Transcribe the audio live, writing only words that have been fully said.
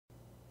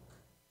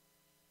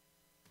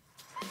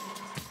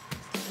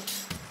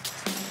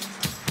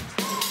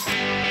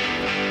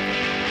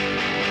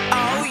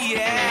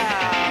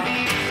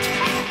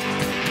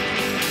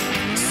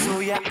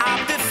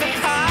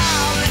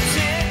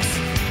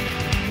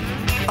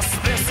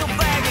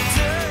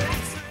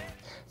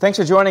Thanks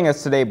for joining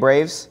us today,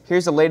 Braves.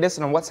 Here's the latest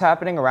on what's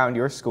happening around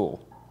your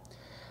school.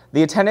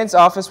 The attendance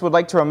office would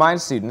like to remind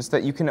students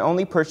that you can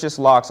only purchase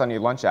locks on your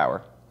lunch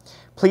hour.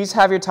 Please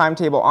have your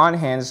timetable on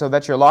hand so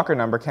that your locker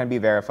number can be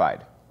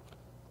verified.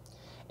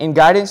 In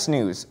guidance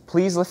news,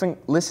 please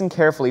listen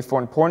carefully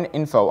for important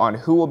info on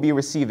who will be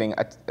receiving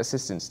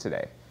assistance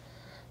today.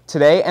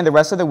 Today and the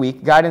rest of the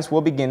week, guidance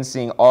will begin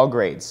seeing all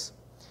grades.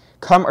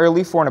 Come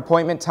early for an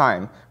appointment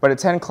time, but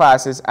attend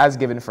classes as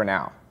given for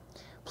now.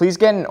 Please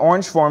get an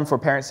orange form for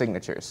parent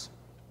signatures.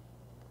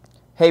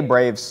 Hey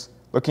Braves,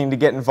 looking to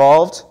get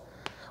involved?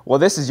 Well,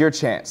 this is your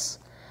chance.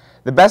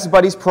 The Best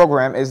Buddies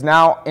program is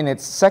now in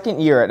its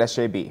second year at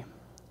SJB.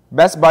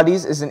 Best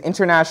Buddies is an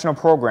international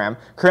program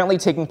currently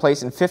taking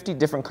place in 50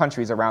 different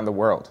countries around the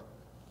world.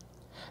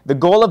 The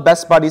goal of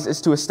Best Buddies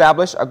is to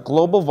establish a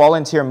global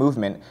volunteer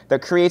movement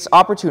that creates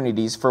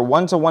opportunities for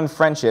one-to-one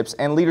friendships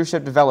and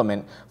leadership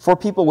development for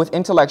people with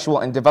intellectual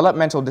and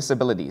developmental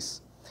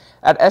disabilities.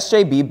 At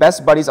SJB,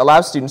 Best Buddies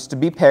allows students to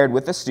be paired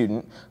with a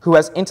student who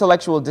has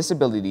intellectual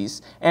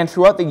disabilities, and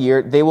throughout the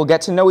year, they will get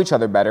to know each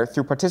other better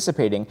through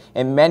participating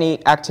in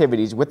many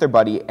activities with their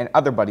buddy and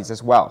other buddies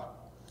as well.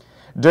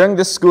 During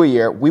this school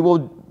year, we will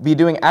be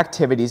doing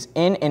activities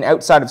in and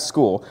outside of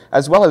school,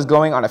 as well as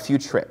going on a few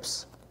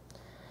trips.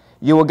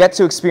 You will get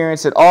to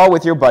experience it all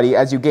with your buddy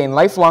as you gain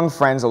lifelong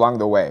friends along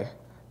the way.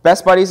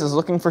 Best Buddies is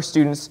looking for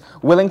students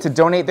willing to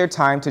donate their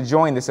time to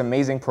join this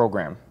amazing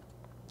program.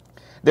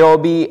 There will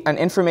be an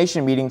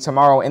information meeting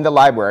tomorrow in the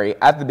library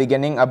at the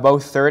beginning of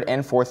both third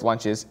and fourth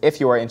lunches if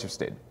you are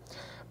interested.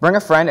 Bring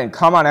a friend and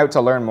come on out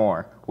to learn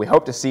more. We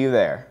hope to see you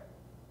there.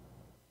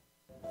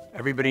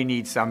 Everybody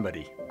needs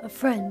somebody. A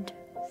friend.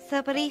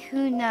 Somebody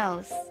who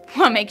knows.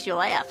 What makes you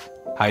laugh?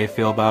 How you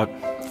feel about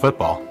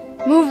football?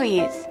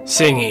 Movies.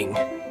 Singing.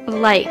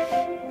 Life.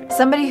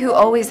 Somebody who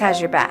always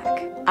has your back.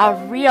 A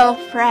real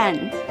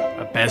friend.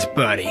 A best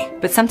buddy.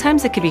 But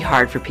sometimes it can be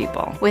hard for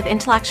people With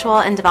intellectual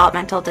and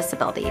developmental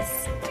disabilities.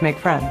 to make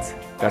friends.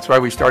 That's why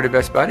we started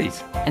Best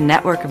Buddies. A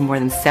network of more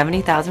than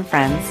 70,000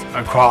 friends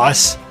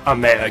Across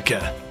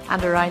America.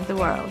 And around the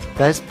world.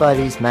 Best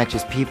Buddies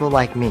matches people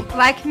like me.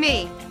 Like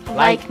me.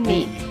 Like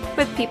me.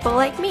 With people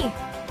like me.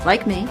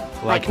 like me,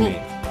 Like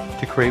me.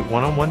 To create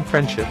one-on-one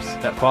friendships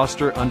that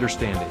foster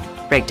understanding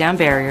break down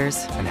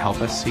barriers, and help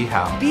us see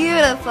how.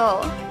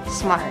 Beautiful.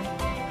 Smart.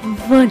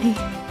 Funny.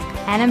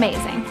 And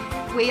amazing.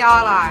 We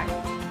all are.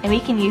 And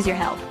we can use your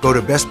help. Go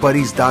to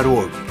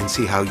bestbuddies.org and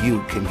see how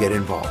you can get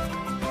involved.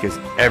 Because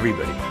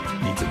everybody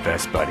needs a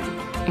best buddy.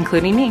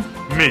 including me.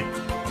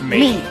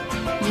 Me.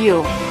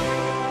 You.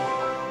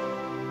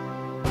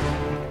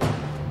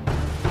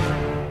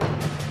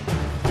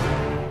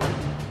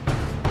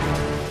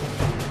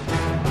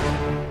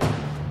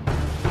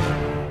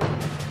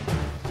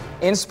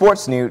 In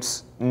sports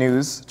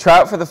news,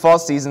 tryouts for the fall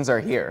seasons are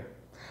here.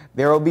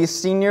 There will be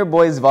senior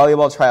boys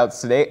volleyball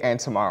tryouts today and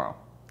tomorrow.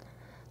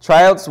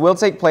 Tryouts will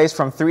take place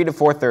from 3 to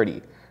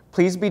 4:30.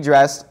 Please be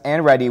dressed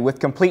and ready with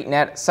complete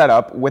net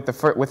setup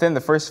within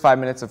the first 5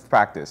 minutes of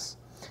practice.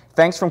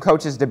 Thanks from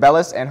coaches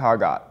DeBellis and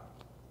Hargott.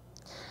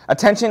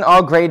 Attention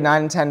all grade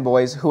 9 and 10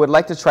 boys who would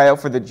like to try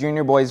out for the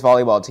junior boys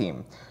volleyball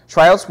team.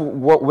 Tryouts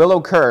will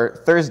occur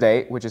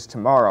Thursday, which is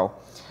tomorrow,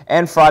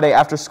 and Friday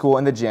after school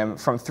in the gym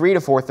from 3 to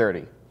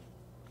 4:30.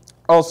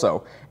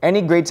 Also,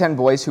 any grade 10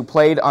 boys who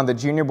played on the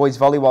junior boys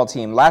volleyball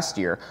team last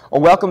year are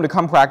welcome to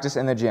come practice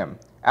in the gym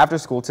after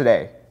school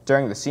today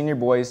during the senior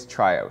boys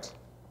tryout.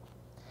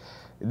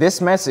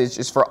 This message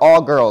is for all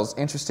girls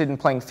interested in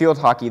playing field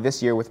hockey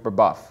this year with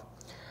Brebeuf.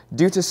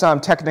 Due to some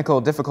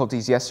technical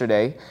difficulties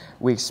yesterday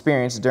we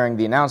experienced during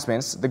the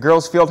announcements, the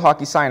girls' field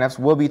hockey signups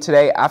will be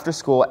today after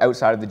school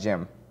outside of the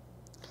gym.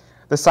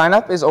 The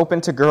signup is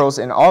open to girls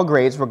in all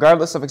grades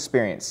regardless of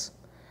experience.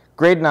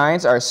 Grade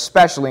 9s are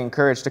especially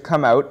encouraged to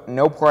come out,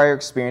 no prior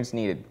experience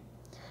needed.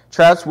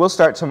 Tryouts will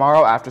start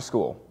tomorrow after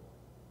school.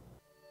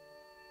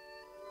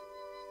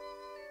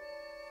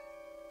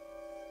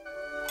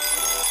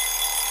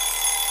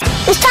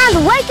 It's time to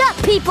wake up,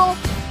 people!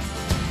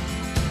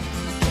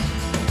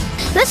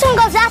 This one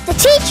goes out to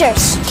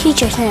teachers.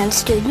 Teachers and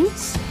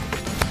students.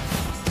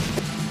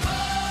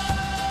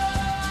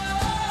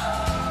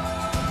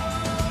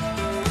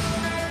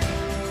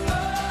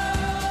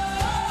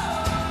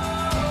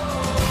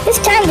 It's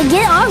time to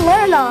get our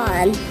learn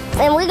on.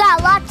 And we got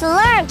a lot to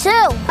learn, too.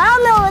 I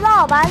don't know it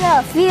all, but I know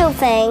a few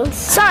things.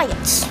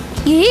 Science.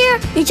 You hear?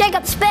 You take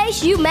up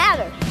space, you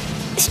matter.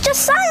 It's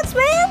just science,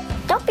 man.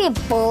 Don't be a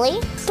bully.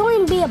 Don't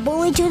even be a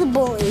bully to the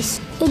bullies.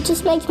 It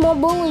just makes more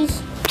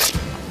bullies.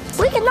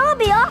 We can all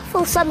be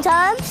awful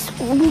sometimes.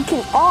 We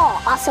can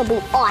all also be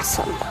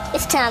awesome.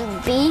 It's time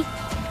to be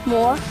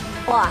more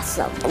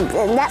awesome.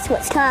 And that's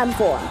what it's time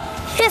for.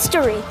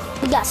 History.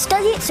 We gotta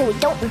study it so we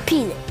don't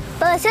repeat it.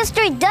 But if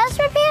history does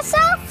repeat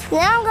itself,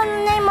 now I'm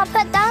gonna name my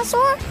pet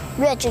dinosaur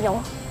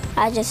Reginald.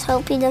 I just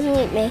hope he doesn't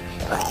eat me.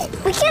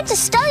 We can't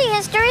just study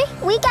history,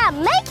 we gotta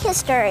make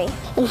history.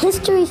 And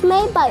history is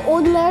made by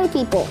ordinary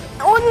people.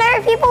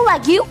 Ordinary people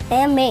like you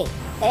and me.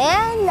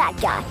 And that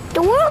guy.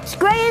 The world's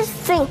greatest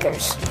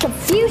thinkers.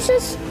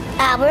 Confucius,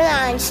 Albert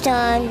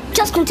Einstein,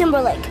 Justin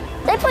Timberlake.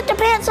 They put their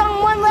pants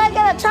on one leg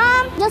at a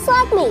time, just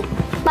like me.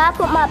 But I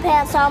put my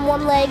pants on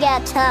one leg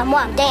at a time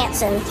while I'm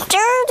dancing.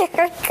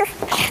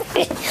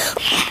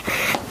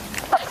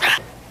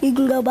 You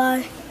can go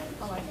by.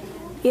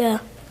 Yeah.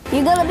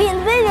 You're gonna be in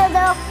the video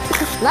though.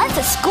 Life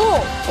is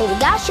school, and you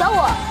gotta show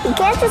up. You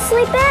can't just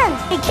sleep in.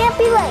 You can't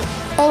be late.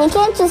 And you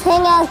can't just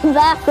hang out in the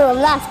bathroom,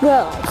 that's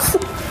girls.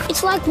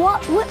 It's like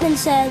what Whitman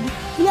said,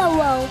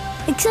 YOLO.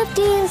 Except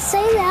he didn't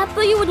say that,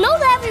 but you would know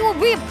that if you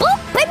would read a book,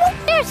 people.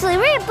 Seriously,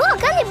 read a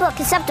book, any book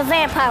except the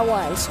vampire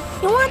ones.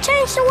 You wanna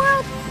change the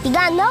world? You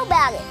gotta know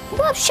about it.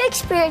 What if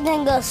Shakespeare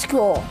didn't go to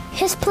school?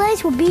 His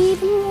plays would be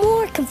even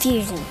more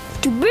confusing.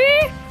 To be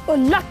or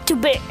not to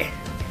be?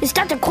 Is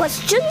that the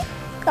question?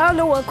 I don't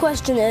know what a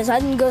question is. I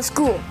didn't go to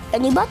school.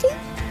 Anybody?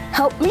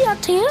 Help me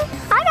out here.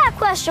 I got a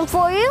question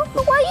for you.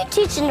 What are you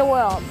teaching the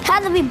world? How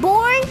to be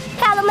boring?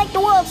 How to make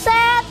the world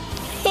sad?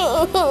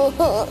 No,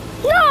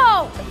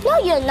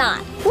 you're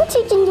not. We're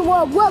teaching the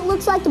world what it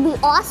looks like to be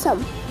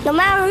awesome. No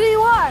matter who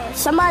you are,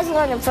 somebody's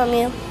learning from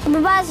you.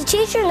 Everybody's a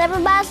teacher and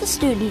everybody's a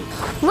student.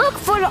 Look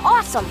for the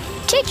awesome.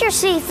 Teachers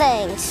see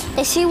things.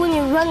 They see when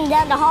you're running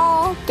down the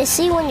hall. They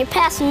see when you're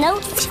passing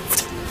notes.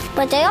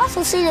 But they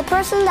also see the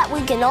person that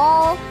we can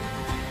all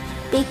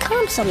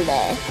become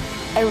someday.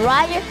 A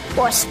writer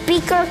or a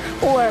speaker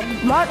or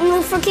Martin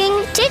Luther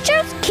King.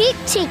 Teachers, keep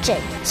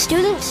teaching.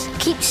 Students,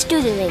 keep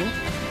studenting.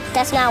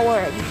 That's not a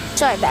word.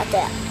 Sorry about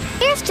that.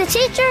 Here's to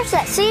teachers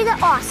that see the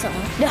awesome.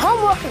 The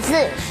homework is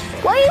this.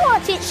 What do you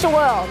want to teach the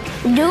world?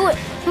 Do it.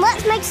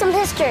 Let's make some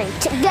history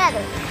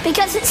together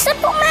because it's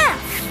simple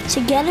math.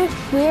 Together,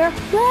 we're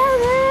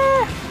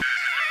better.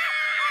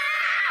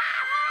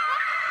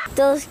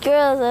 Those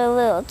girls are a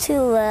little too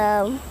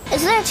loud.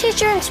 Is there a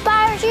teacher who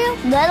inspires you?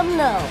 Let them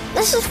know.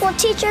 This is for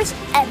teachers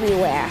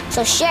everywhere,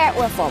 so share it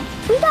with them.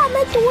 We gotta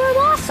make the world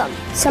awesome.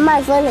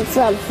 Somebody's learning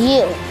from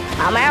you.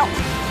 I'm out.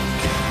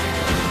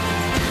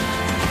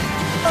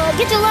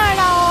 Get to learn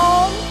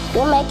on.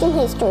 We're making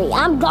history.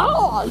 I'm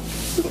gone.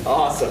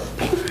 Awesome.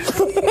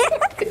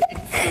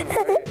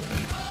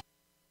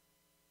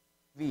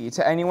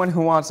 To anyone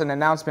who wants an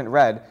announcement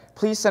read,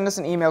 please send us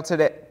an email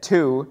today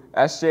to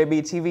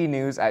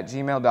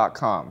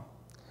sjbtvnews@gmail.com.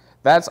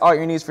 That's all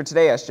your news for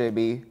today,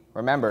 SJB.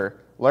 Remember,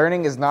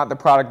 learning is not the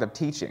product of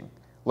teaching.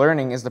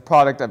 Learning is the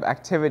product of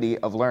activity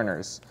of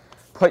learners.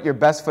 Put your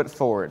best foot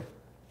forward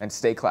and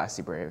stay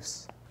classy,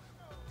 Braves.